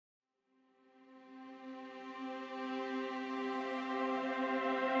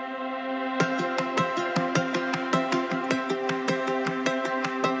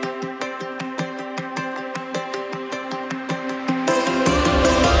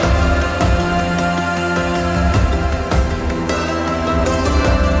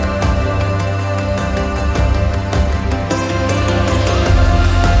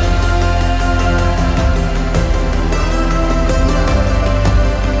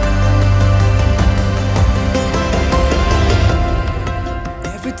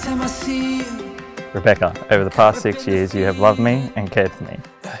Rebecca, over the past 6 years you have loved me and cared for me.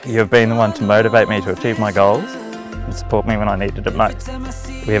 You have been the one to motivate me to achieve my goals and support me when I needed it most.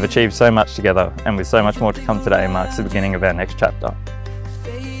 We have achieved so much together, and with so much more to come today marks the beginning of our next chapter.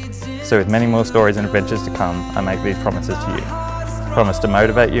 So with many more stories and adventures to come, I make these promises to you. I promise to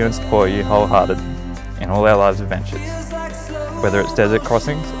motivate you and support you wholeheartedly in all our lives' adventures, whether it's desert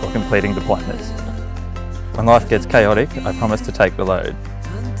crossings or completing diplomas. When life gets chaotic, I promise to take the load.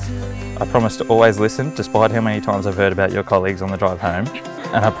 I promise to always listen, despite how many times I've heard about your colleagues on the drive home.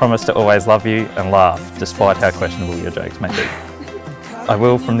 And I promise to always love you and laugh, despite how questionable your jokes may be. I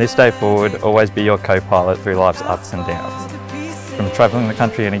will, from this day forward, always be your co-pilot through life's ups and downs. From travelling the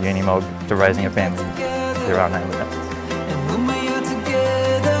country in a uni-mog to raising a family, there are no limits.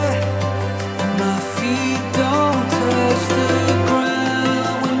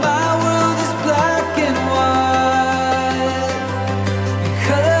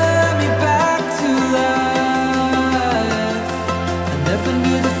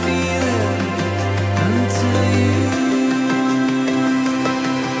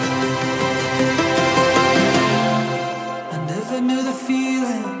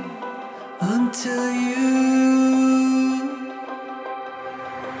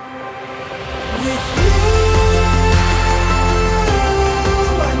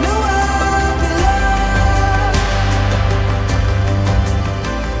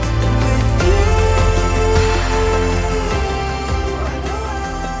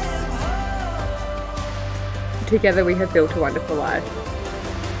 Together we have built a wonderful life.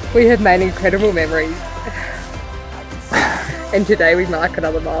 We have made incredible memories. And today we mark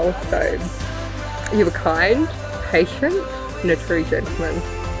another milestone. You were kind, patient, and a true gentleman.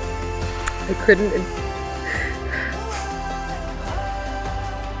 I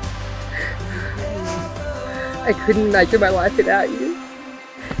couldn't imagine my life without you.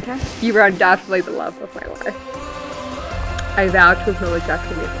 You were undoubtedly the love of my life. I vow to acknowledge our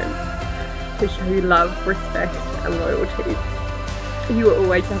commitment, to show you love, respect and loyalty. You will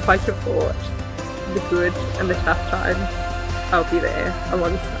always have my support, the good and the tough times. I'll be there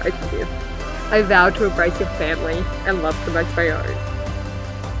alongside you. I vow to embrace your family and love them as my own.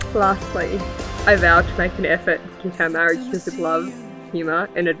 Lastly, I vow to make an effort to keep our marriage filled with love, humour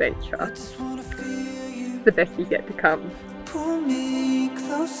and adventure. The best is yet to come. Pull me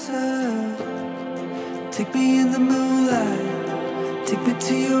closer, take me in the moonlight. Take me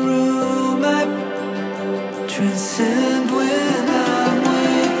to your room, I transcend when I'm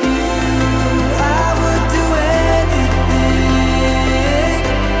with you. I would do anything,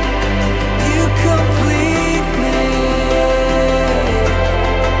 you complete me.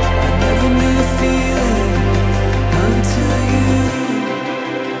 I never knew the feeling until you.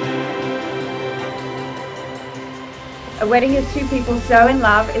 A wedding of two people so in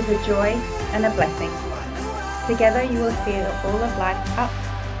love is a joy and a blessing. Together you will feel all of life's ups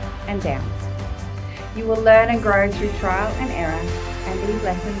and downs. You will learn and grow through trial and error, and these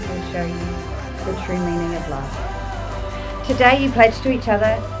lessons will show you the true meaning of love. Today you pledge to each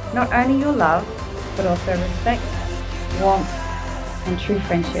other not only your love, but also respect, warmth, and true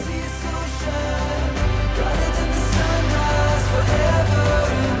friendship.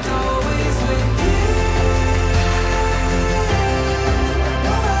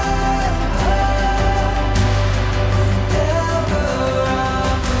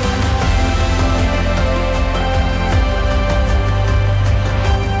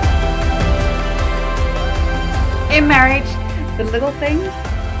 In marriage, the little things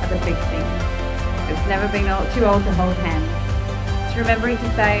are the big things. It's never been too old to hold hands. It's remembering to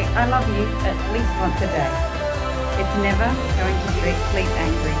say, I love you at least once a day. It's never going to sleep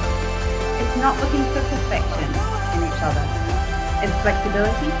angry. It's not looking for perfection in each other. It's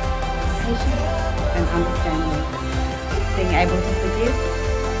flexibility, patience, and understanding. Being able to forgive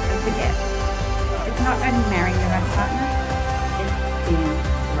and forget. It's not only marrying the right partner, it's being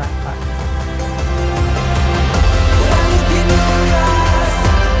the right partner.